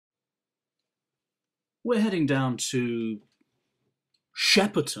We're heading down to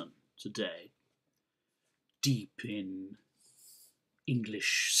Shepperton today, deep in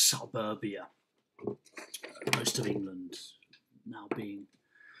English suburbia, most of England now being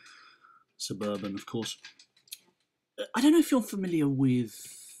suburban, of course. I don't know if you're familiar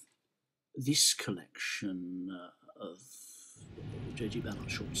with this collection of J.G. Ballard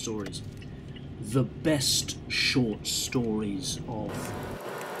short stories. The best short stories of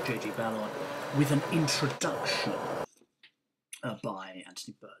J.G. Ballard, with an introduction by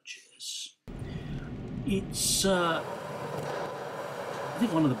Anthony Burgess. It's, I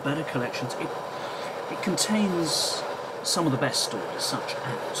think, one of the better collections. It contains some of the best stories, such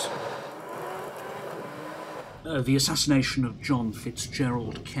as the assassination of John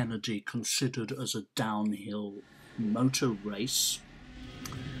Fitzgerald Kennedy, considered as a downhill motor race.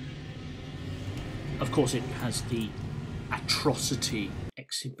 Of course, it has the Atrocity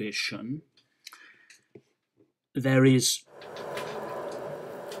exhibition. There is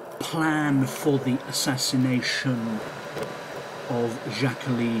plan for the assassination of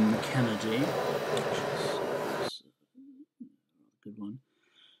Jacqueline Kennedy, which is a good one.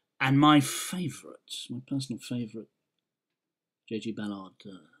 And my personal favourite J.G. Ballard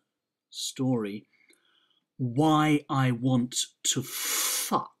story, Why I Want to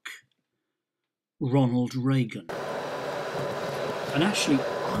Fuck Ronald Reagan. And actually,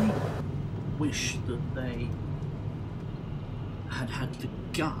 I wish that they had the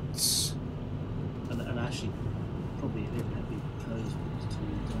guts, and actually probably it had been proposed to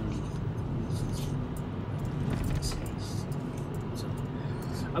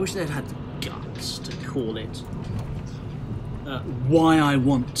I wish they'd had the guts to call it Why I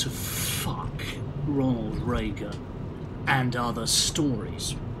Want to Fuck Ronald Reagan and Other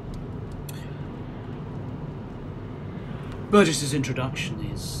Stories. Burgess's introduction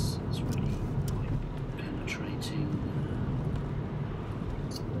is really quite penetrating.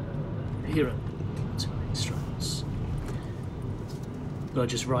 Here are two extracts.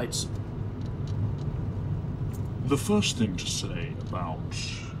 Burgess writes, "The first thing to say about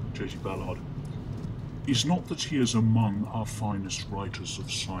J.G. Ballard is not that he is among our finest writers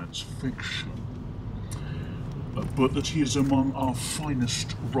of science fiction, but that he is among our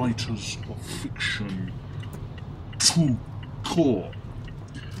finest writers of fiction tout court.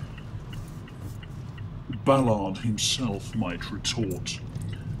 Ballard himself might retort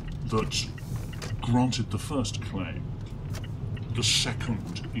that, granted the first claim, the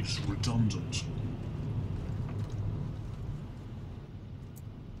second is redundant.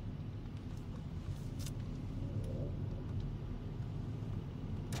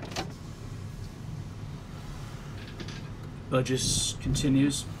 Burgess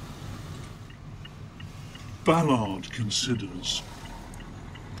continues, Ballard considers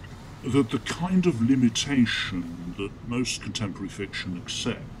that the kind of limitation that most contemporary fiction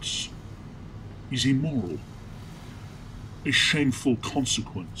accepts is immoral, a shameful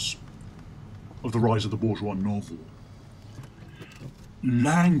consequence of the rise of the bourgeois novel.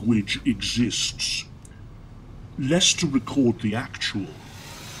 Language exists less to record the actual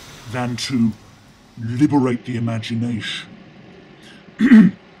than to liberate the imagination.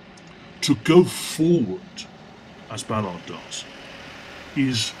 To go forward, as Ballard does,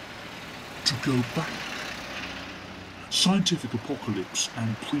 is to go back. Scientific apocalypse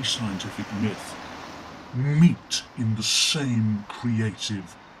and pre-scientific myth meet in the same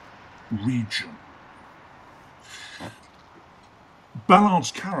creative region.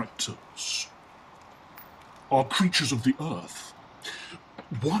 Ballard's characters are creatures of the earth.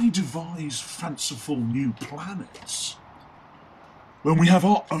 Why devise fanciful new planets when we have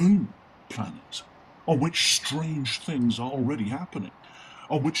our own planet on which strange things are already happening,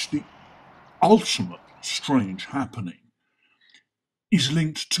 on which the ultimate strange happening is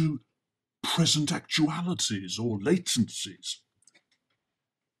linked to present actualities or latencies?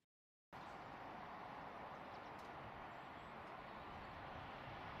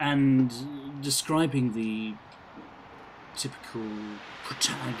 and describing the typical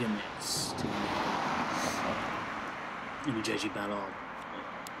protagonist in a J.G. Ballard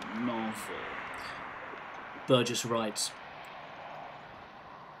novel. Burgess writes,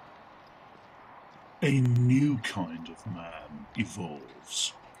 A new kind of man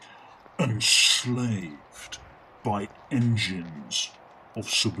evolves, enslaved by engines of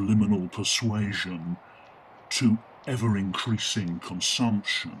subliminal persuasion to ever-increasing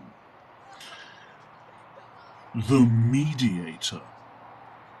consumption. The mediator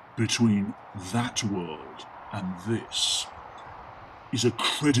between that world and this is a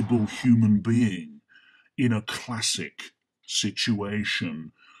credible human being in a classic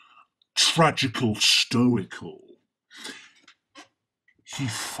situation tragical-stoical. He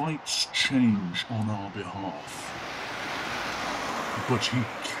fights change on our behalf, but he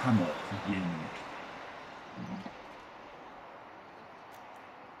cannot win.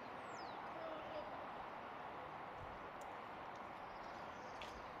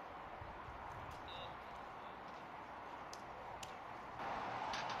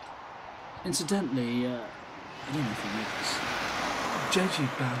 Incidentally, I don't know if you know this, J.G.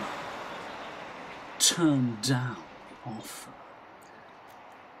 Ballard turned down the offer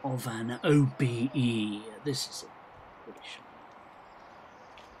of an OBE. This is a British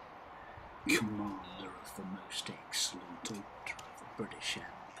commander of the most excellent order of the British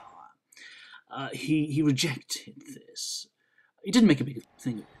Empire. He rejected this. He didn't make a big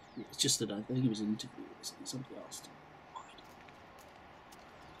thing of it. It's just that I think he was interviewed and somebody asked him, why do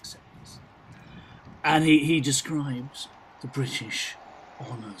you accept this? And he describes the British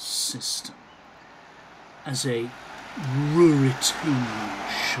honours system as a Ruritanian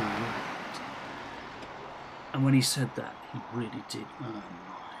charade. And when he said that, he really did earn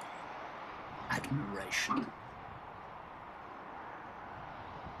my admiration.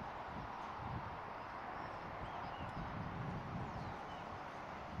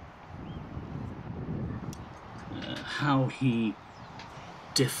 How he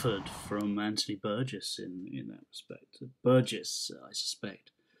differed from Anthony Burgess in that respect. Burgess, I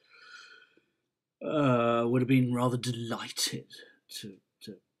suspect, would have been rather delighted to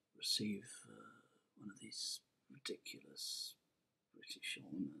receive one of these ridiculous British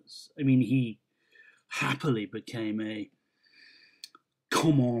honours. I mean, he happily became a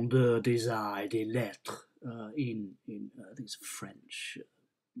commandeur des arts et des lettres in I think it's French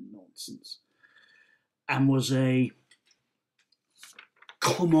nonsense, and was a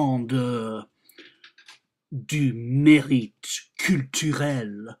commandeur du mérite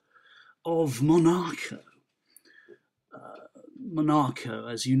culturel of Monaco. Monaco,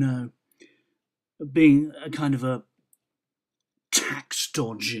 as you know, being a kind of a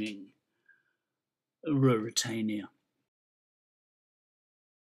tax-dodging Ruritania.